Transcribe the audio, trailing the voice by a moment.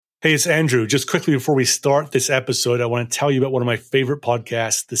Hey, it's Andrew. Just quickly before we start this episode, I want to tell you about one of my favorite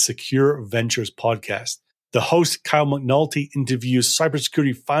podcasts, the Secure Ventures podcast. The host, Kyle McNulty, interviews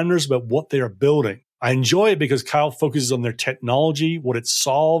cybersecurity founders about what they are building. I enjoy it because Kyle focuses on their technology, what it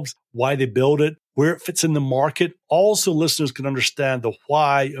solves, why they build it, where it fits in the market. Also, listeners can understand the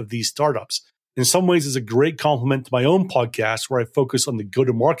why of these startups. In some ways, it's a great complement to my own podcast where I focus on the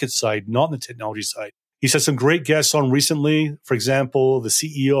go-to-market side, not on the technology side. He's had some great guests on recently. For example, the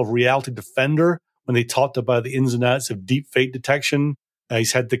CEO of Reality Defender, when they talked about the ins and outs of deep fake detection.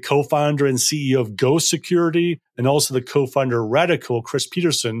 He's had the co-founder and CEO of Ghost Security, and also the co-founder of Radical, Chris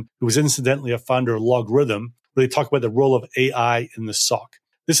Peterson, who was incidentally a founder of LogRhythm, where they talk about the role of AI in the SOC.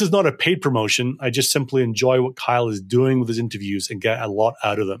 This is not a paid promotion. I just simply enjoy what Kyle is doing with his interviews and get a lot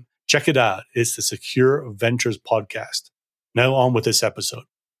out of them. Check it out. It's the Secure Ventures podcast. Now on with this episode.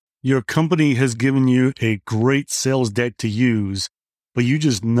 Your company has given you a great sales deck to use, but you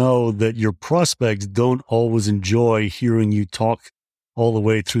just know that your prospects don't always enjoy hearing you talk all the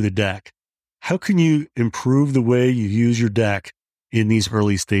way through the deck. How can you improve the way you use your deck in these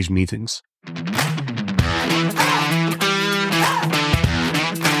early stage meetings?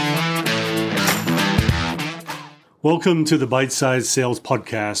 Welcome to the Bite Size Sales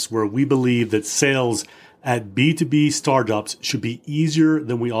Podcast, where we believe that sales at B2B startups should be easier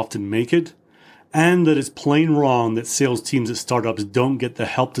than we often make it, and that it's plain wrong that sales teams at startups don't get the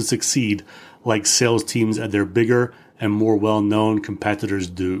help to succeed like sales teams at their bigger and more well-known competitors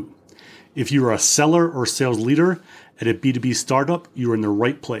do. If you are a seller or sales leader at a B2B startup, you're in the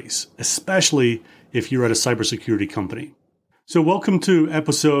right place, especially if you're at a cybersecurity company. So welcome to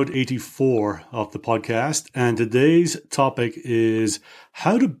episode 84 of the podcast, and today's topic is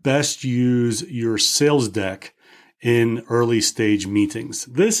how to best use your sales deck in early stage meetings.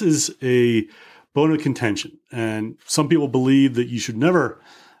 This is a bone of contention, and some people believe that you should never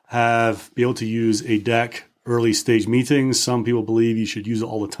be able to use a deck early stage meetings. Some people believe you should use it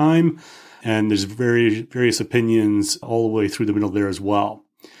all the time, and there's various opinions all the way through the middle there as well.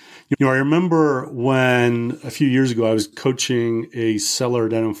 I remember when a few years ago I was coaching a seller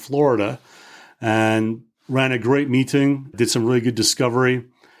down in Florida and ran a great meeting, did some really good discovery,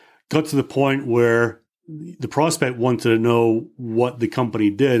 got to the point where the prospect wanted to know what the company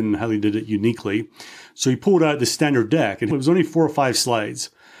did and how they did it uniquely. So he pulled out the standard deck, and it was only 4 or 5 slides.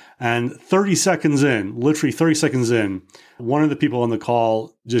 And literally 30 seconds in, one of the people on the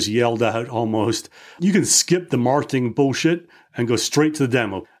call just yelled out almost, "You can skip the marketing bullshit and go straight to the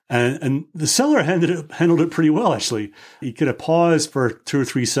demo." And the seller handled it pretty well, actually. He could have paused for 2 or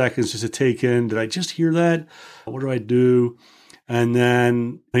 3 seconds just to take in, did I just hear that? What do I do? And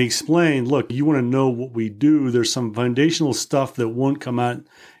then he explained, look, you want to know what we do. There's some foundational stuff that won't come out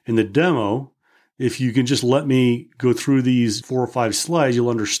in the demo. If you can just let me go through these 4 or 5 slides, you'll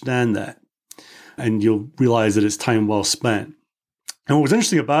understand that. And you'll realize that it's time well spent. And what was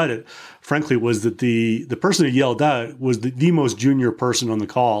interesting about it, frankly, was that the person who yelled out was the most junior person on the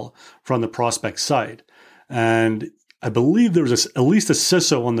call from the prospect side. And I believe there was at least a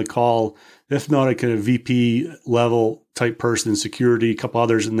CISO on the call, if not a kind of VP level type person in security, a couple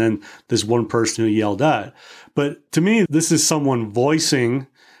others, and then this one person who yelled out. But to me, this is someone voicing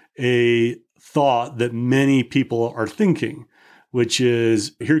a thought that many people are thinking, which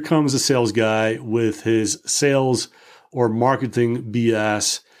is, here comes a sales guy with his sales or marketing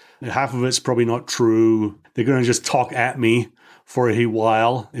BS. Half of it's probably not true. They're going to just talk at me for a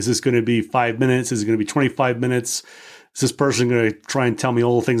while. Is this going to be 5 minutes? Is it going to be 25 minutes? Is this person going to try and tell me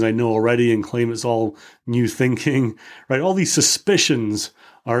all the things I know already and claim it's all new thinking? Right? All these suspicions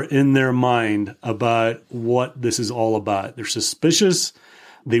are in their mind about what this is all about. They're suspicious.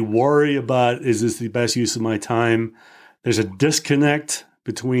 They worry about, is this the best use of my time? There's a disconnect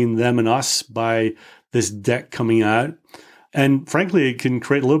between them and us by this deck coming out. And frankly, it can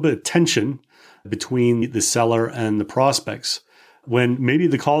create a little bit of tension between the seller and the prospects when maybe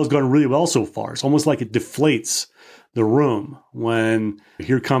the call has gone really well so far. It's almost like it deflates the room when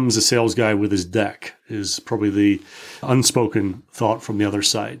here comes a sales guy with his deck, is probably the unspoken thought from the other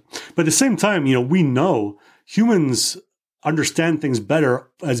side. But at the same time, we know humans understand things better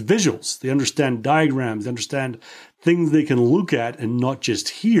as visuals. They understand diagrams, they understand things they can look at and not just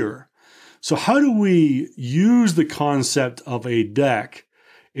hear. So how do we use the concept of a deck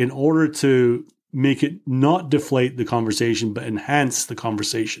in order to make it not deflate the conversation, but enhance the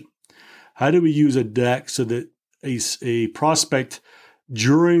conversation? How do we use a deck so that a prospect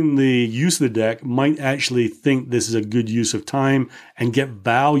during the use of the deck might actually think this is a good use of time and get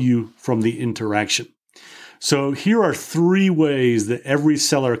value from the interaction? So here are 3 ways that every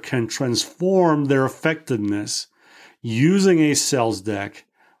seller can transform their effectiveness using a sales deck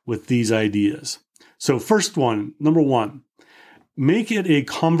with these ideas. So number one, make it a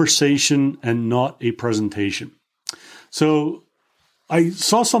conversation and not a presentation. So I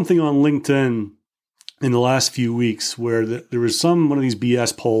saw something on LinkedIn in the last few weeks where there was one of these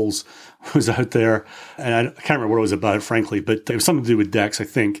BS polls was out there, and I can't remember what it was about, frankly, but it was something to do with decks, I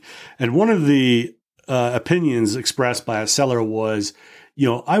think. And one of the opinions expressed by a seller was,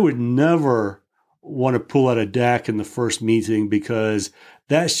 I would never want to pull out a deck in the first meeting because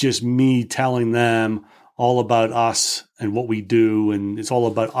that's just me telling them all about us and what we do, and it's all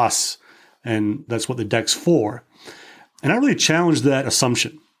about us, and that's what the deck's for. And I really challenged that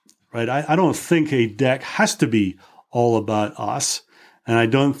assumption, right? I don't think a deck has to be all about us, and I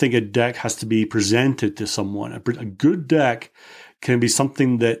don't think a deck has to be presented to someone. A good deck can be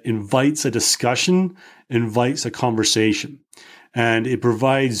something that invites a discussion, invites a conversation, and it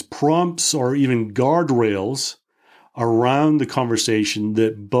provides prompts or even guardrails around the conversation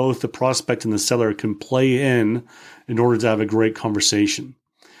that both the prospect and the seller can play in order to have a great conversation.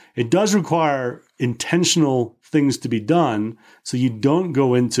 It does require intentional things to be done, so you don't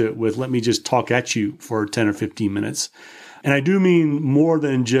go into it with, let me just talk at you for 10 or 15 minutes. And I do mean more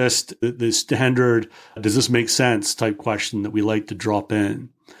than just the standard, does this make sense type question that we like to drop in.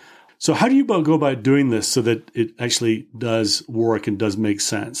 So how do you go about doing this so that it actually does work and does make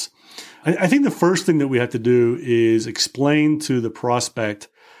sense? I think the first thing that we have to do is explain to the prospect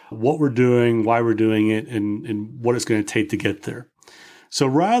what we're doing, why we're doing it, and what it's going to take to get there. So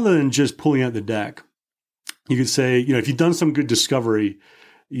rather than just pulling out the deck, you could say, if you've done some good discovery,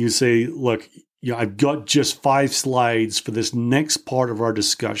 you say, look, I've got just 5 slides for this next part of our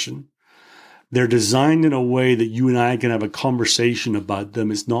discussion. They're designed in a way that you and I can have a conversation about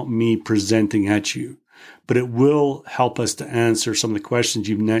them. It's not me presenting at you, but it will help us to answer some of the questions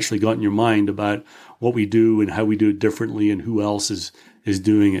you've naturally got in your mind about what we do and how we do it differently and who else is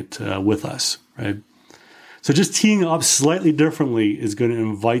doing it with us, right? So just teeing up slightly differently is going to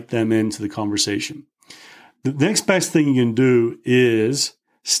invite them into the conversation. The next best thing you can do is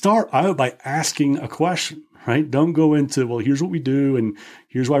start out by asking a question, right? Don't go into, well, here's what we do, and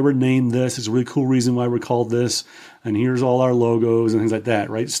here's why we're named this. It's a really cool reason why we're called this, and here's all our logos and things like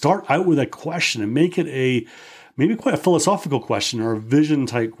that, right? Start out with a question and make it maybe quite a philosophical question or a vision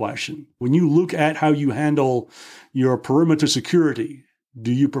type question. When you look at how you handle your perimeter security,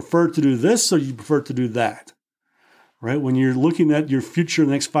 do you prefer to do this or do you prefer to do that? Right? When you're looking at your future,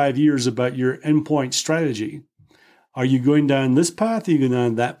 the next 5 years about your endpoint strategy, are you going down this path or are you going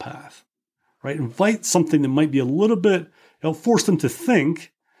down that path? Right? Invite something that might be a little bit, it'll force them to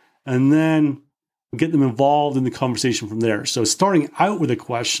think and then get them involved in the conversation from there. So starting out with a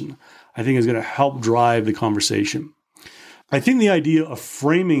question, I think is going to help drive the conversation. I think the idea of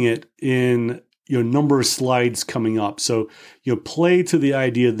framing it in number of slides coming up. So, play to the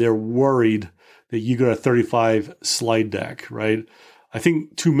idea they're worried that you got a 35 slide deck, right? I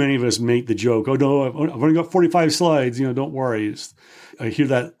think too many of us make the joke, oh no, I've only got 45 slides, don't worry. I hear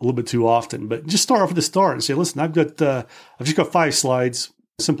that a little bit too often, but just start off at the start and say, listen, I've just got 5 slides,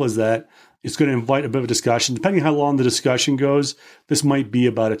 simple as that. It's going to invite a bit of a discussion. Depending on how long the discussion goes, this might be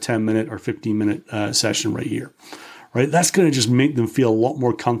about a 10-minute or 15-minute session right here, right? That's going to just make them feel a lot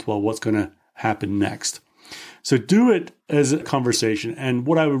more comfortable what's going to happen next. So do it as a conversation. And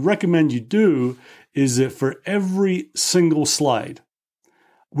what I would recommend you do is that for every single slide,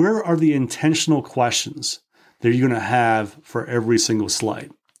 where are the intentional questions that you're going to have for every single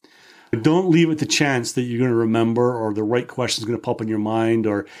slide? Don't leave it to chance that you're going to remember or the right question is going to pop in your mind,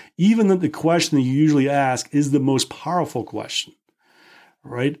 or even that the question that you usually ask is the most powerful question,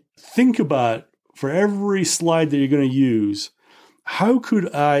 right? Think about, for every slide that you're going to use, how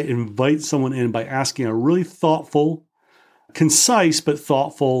could I invite someone in by asking a really thoughtful, concise but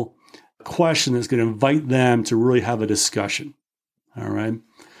thoughtful question that's going to invite them to really have a discussion, all right?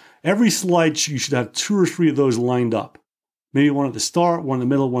 Every slide, you should have 2 or 3 of those lined up. Maybe one at the start, one in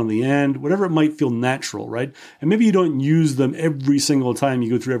the middle, one at the end, whatever it might feel natural, right? And maybe you don't use them every single time you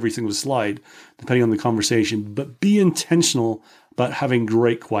go through every single slide, depending on the conversation, but be intentional about having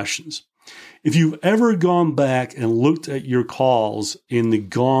great questions. If you've ever gone back and looked at your calls in the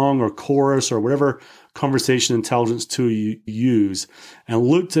Gong or Chorus or whatever conversation intelligence tool you use, and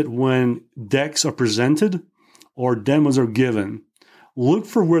looked at when decks are presented or demos are given, look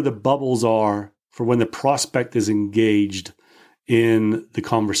for where the bubbles are for when the prospect is engaged in the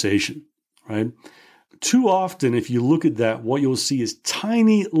conversation, right? Too often, if you look at that, what you'll see is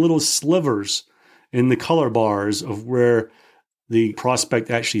tiny little slivers in the color bars of where the prospect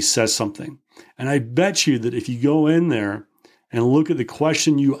actually says something. And I bet you that if you go in there and look at the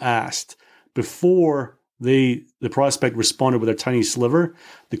question you asked before the prospect responded with a tiny sliver,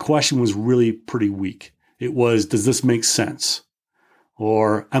 the question was really pretty weak. It was, does this make sense?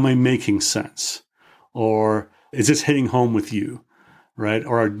 Or am I making sense? Or is this hitting home with you? Right?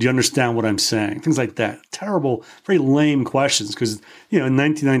 Or do you understand what I'm saying? Things like that. Terrible, very lame questions because,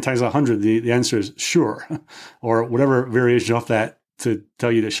 99 times 100, the answer is sure, or whatever variation of that to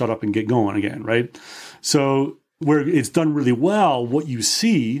tell you to shut up and get going again, right? So where it's done really well, what you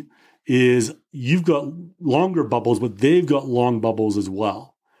see is you've got longer bubbles, but they've got long bubbles as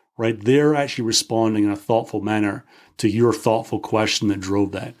well, right? They're actually responding in a thoughtful manner to your thoughtful question that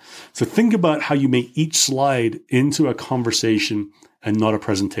drove that. So think about how you make each slide into a conversation and not a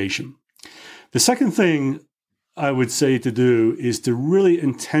presentation. The second thing I would say to do is to really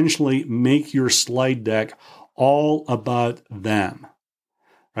intentionally make your slide deck all about them,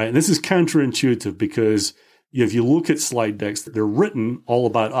 right? And this is counterintuitive because if you look at slide decks, they're written all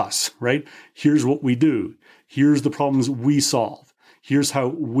about us, right? Here's what we do. Here's the problems we solve. Here's how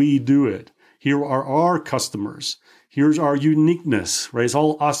we do it. Here are our customers. Here's our uniqueness, right? It's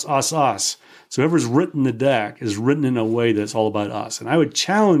all us, us, us. So whoever's written the deck is written in a way that's all about us. And I would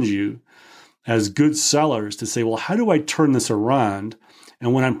challenge you as good sellers to say, well, how do I turn this around?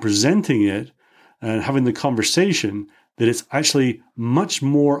 And when I'm presenting it and having the conversation, that it's actually much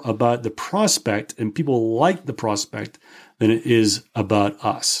more about the prospect and people like the prospect than it is about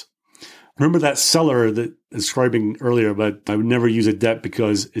us. Remember that seller that describing earlier about I would never use a deck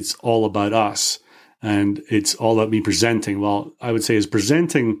because it's all about us. And it's all about me presenting. Well, I would say his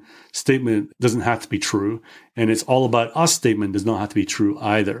presenting statement doesn't have to be true. And it's all about us statement does not have to be true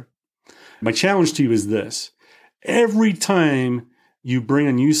either. My challenge to you is this. Every time you bring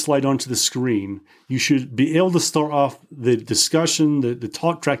a new slide onto the screen, you should be able to start off the discussion, the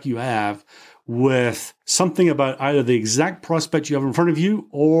talk track you have with something about either the exact prospect you have in front of you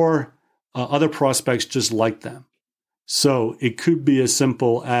or other prospects just like them. So it could be as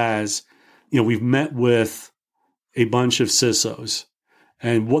simple as, we've met with a bunch of CISOs,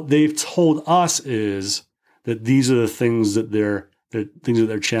 and what they've told us is that these are the things that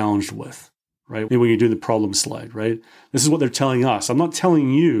they're challenged with, right? When you do the problem slide, right? This is what they're telling us. I'm not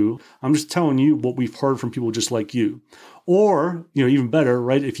telling you. I'm just telling you what we've heard from people just like you. Or, even better,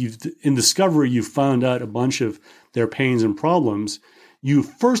 right? If in discovery, you found out a bunch of their pains and problems, you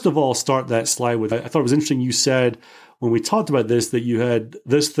first of all start that slide with, I thought it was interesting you said, when we talked about this, that you had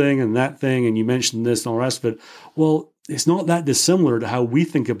this thing and that thing, and you mentioned this and all the rest of it. Well, it's not that dissimilar to how we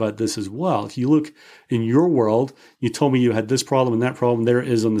think about this as well. If you look in your world, you told me you had this problem and that problem, there it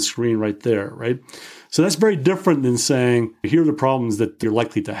is on the screen right there, right? So that's very different than saying, here are the problems that you're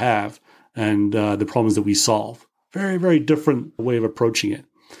likely to have and the problems that we solve. Very, very different way of approaching it.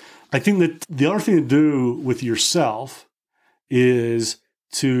 I think that the other thing to do with yourself is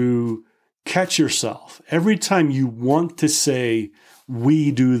to catch yourself. Every time you want to say,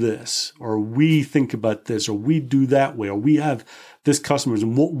 we do this, or we think about this, or we do that way, or we have this customers,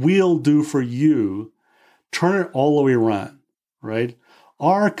 and what we'll do for you, turn it all the way around, right?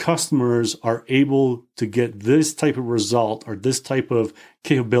 Our customers are able to get this type of result or this type of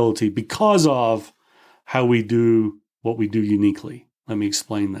capability because of how we do what we do uniquely. Let me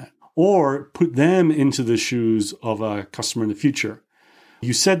explain that. Or put them into the shoes of a customer in the future.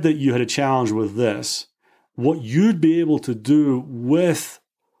 You said that you had a challenge with this. What you'd be able to do with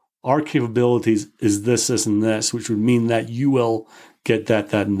our capabilities is this, this, and this, which would mean that you will get that,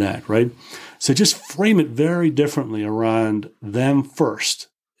 that, and that, right? So just frame it very differently around them first.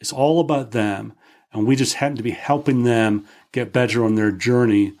 It's all about them, and we just happen to be helping them get better on their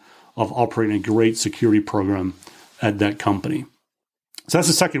journey of operating a great security program at that company. So that's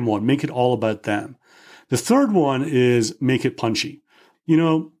the second one, make it all about them. The third one is make it punchy.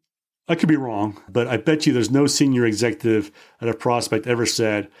 I could be wrong, but I bet you there's no senior executive at a prospect ever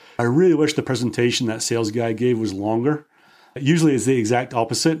said, I really wish the presentation that sales guy gave was longer. Usually it's the exact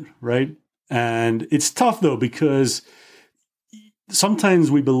opposite, right? And it's tough though, because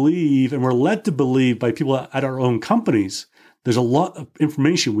sometimes we believe, and we're led to believe by people at our own companies, there's a lot of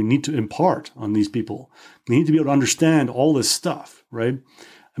information we need to impart on these people. We need to be able to understand all this stuff, right?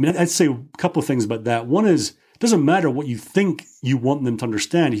 I'd say a couple of things about that. One is, it doesn't matter what you think you want them to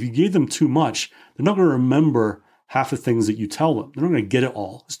understand. If you gave them too much, they're not going to remember half the things that you tell them. They're not going to get it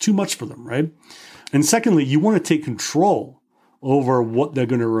all. It's too much for them, right? And secondly, you want to take control over what they're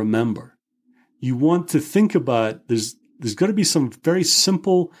going to remember. You want to think about, there's got to be some very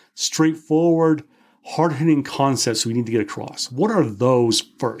simple, straightforward, hard-hitting concepts we need to get across. What are those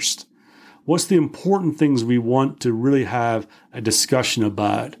first? What's the important things we want to really have a discussion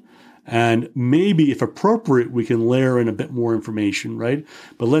about? And maybe, if appropriate, we can layer in a bit more information, right?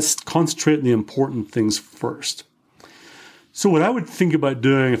 But let's concentrate on the important things first. So what I would think about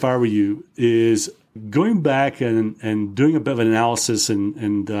doing if I were you is going back and doing a bit of an analysis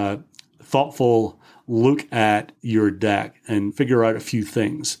and thoughtful look at your deck and figure out a few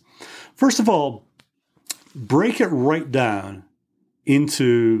things. First of all, break it right down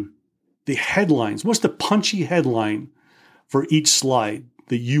into the headlines. What's the punchy headline for each slide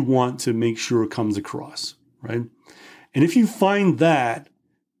that you want to make sure comes across, right? And if you find that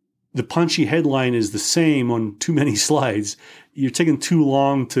the punchy headline is the same on too many slides, you're taking too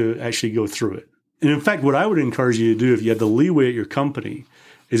long to actually go through it. And in fact, what I would encourage you to do if you had the leeway at your company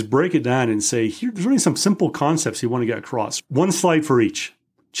is break it down and say, here, there's really some simple concepts you want to get across. One slide for each.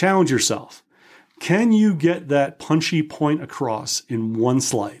 Challenge yourself. Can you get that punchy point across in one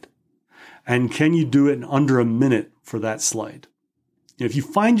slide? And can you do it in under a minute for that slide? If you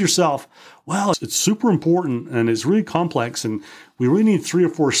find yourself, well, it's super important and it's really complex and we really need 3 or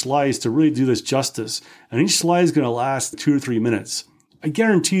 4 slides to really do this justice, and each slide is going to last 2 or 3 minutes, I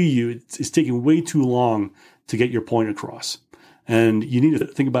guarantee you it's taking way too long to get your point across. And you need to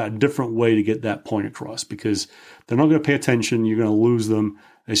think about a different way to get that point across because they're not going to pay attention. You're going to lose them.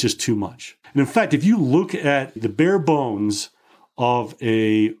 It's just too much. And in fact, if you look at the bare bones of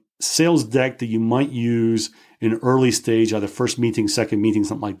a sales deck that you might use in early stage, either first meeting, second meeting,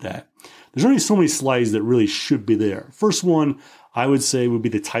 something like that, there's only so many slides that really should be there. First one, I would say, would be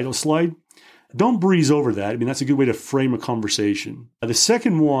the title slide. Don't breeze over that. I mean, that's a good way to frame a conversation. The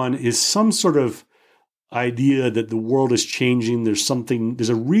second one is some sort of idea that the world is changing. There's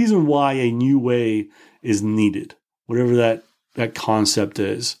a reason why a new way is needed, whatever that concept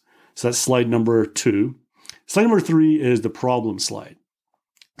is. So that's slide number 2. Slide number 3 is the problem slide.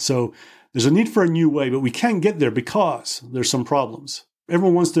 So there's a need for a new way, but we can't get there because there's some problems.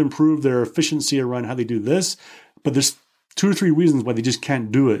 Everyone wants to improve their efficiency around how they do this, but there's 2 or 3 reasons why they just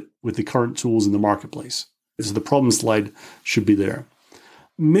can't do it with the current tools in the marketplace. So the problem slide should be there.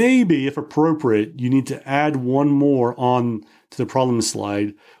 Maybe, if appropriate, you need to add one more on to the problem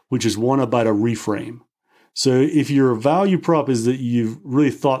slide, which is one about a reframe. So if your value prop is that you've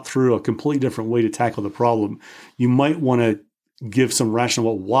really thought through a completely different way to tackle the problem, you might want to give some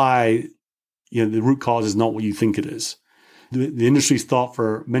rationale about why the root cause is not what you think it is. The industry's thought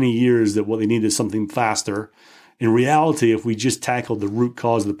for many years that what they need is something faster. In reality, if we just tackled the root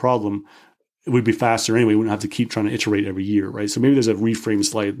cause of the problem, it would be faster anyway. We wouldn't have to keep trying to iterate every year, right? So maybe there's a reframe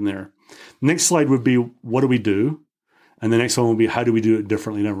slide in there. Next slide would be, what do we do? And the next one would be, how do we do it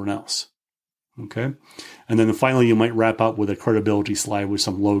differently than everyone else? Okay. And then finally, you might wrap up with a credibility slide with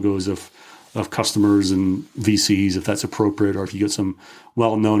some logos of customers and VCs, if that's appropriate, or if you get some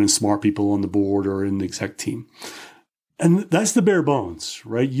well-known and smart people on the board or in the exec team. And that's the bare bones,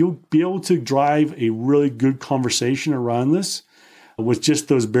 right? You'll be able to drive a really good conversation around this with just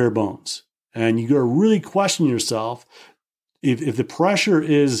those bare bones. And you got to really question yourself, if the pressure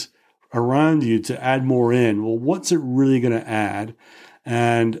is around you to add more in, well, what's it really going to add?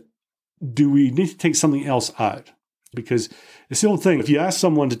 And do we need to take something else out? Because it's the old thing. If you ask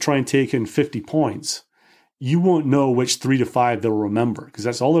someone to try and take in 50 points, you won't know which 3 to 5 they'll remember because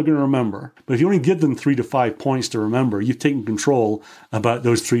that's all they're going to remember. But if you only give them 3 to 5 points to remember, you've taken control about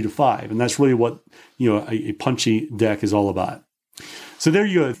those 3 to 5. And that's really what a punchy deck is all about. So there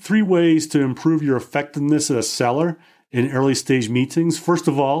you go. 3 ways to improve your effectiveness as a seller in early stage meetings. First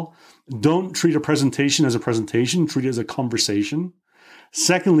of all, don't treat a presentation as a presentation. Treat it as a conversation.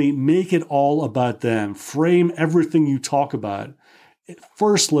 Secondly, make it all about them. Frame everything you talk about,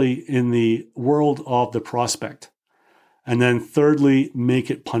 firstly, in the world of the prospect. And then thirdly, make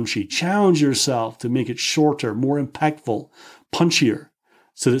it punchy. Challenge yourself to make it shorter, more impactful, punchier,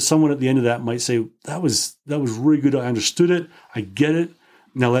 so that someone at the end of that might say, that was really good. I understood it. I get it.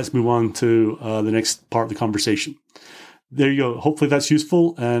 Now let's move on to the next part of the conversation. There you go. Hopefully that's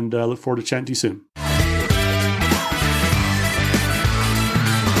useful, and I look forward to chatting to you soon.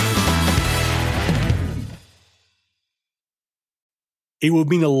 It would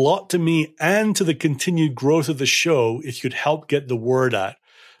mean a lot to me and to the continued growth of the show if you could help get the word out.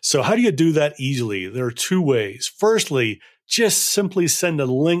 So how do you do that easily? There are 2 ways. Firstly, just simply send a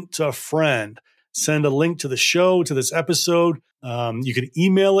link to a friend. Send a link to the show, to this episode. You can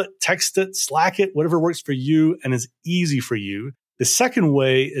email it, text it, Slack it, whatever works for you and is easy for you. The second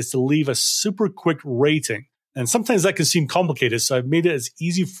way is to leave a super quick rating. And sometimes that can seem complicated, so I've made it as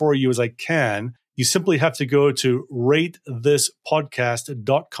easy for you as I can. You simply have to go to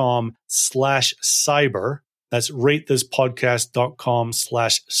ratethispodcast.com/cyber. That's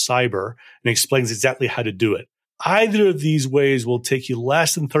ratethispodcast.com/cyber, and it explains exactly how to do it. Either of these ways will take you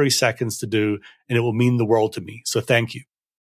less than 30 seconds to do, and it will mean the world to me. So thank you.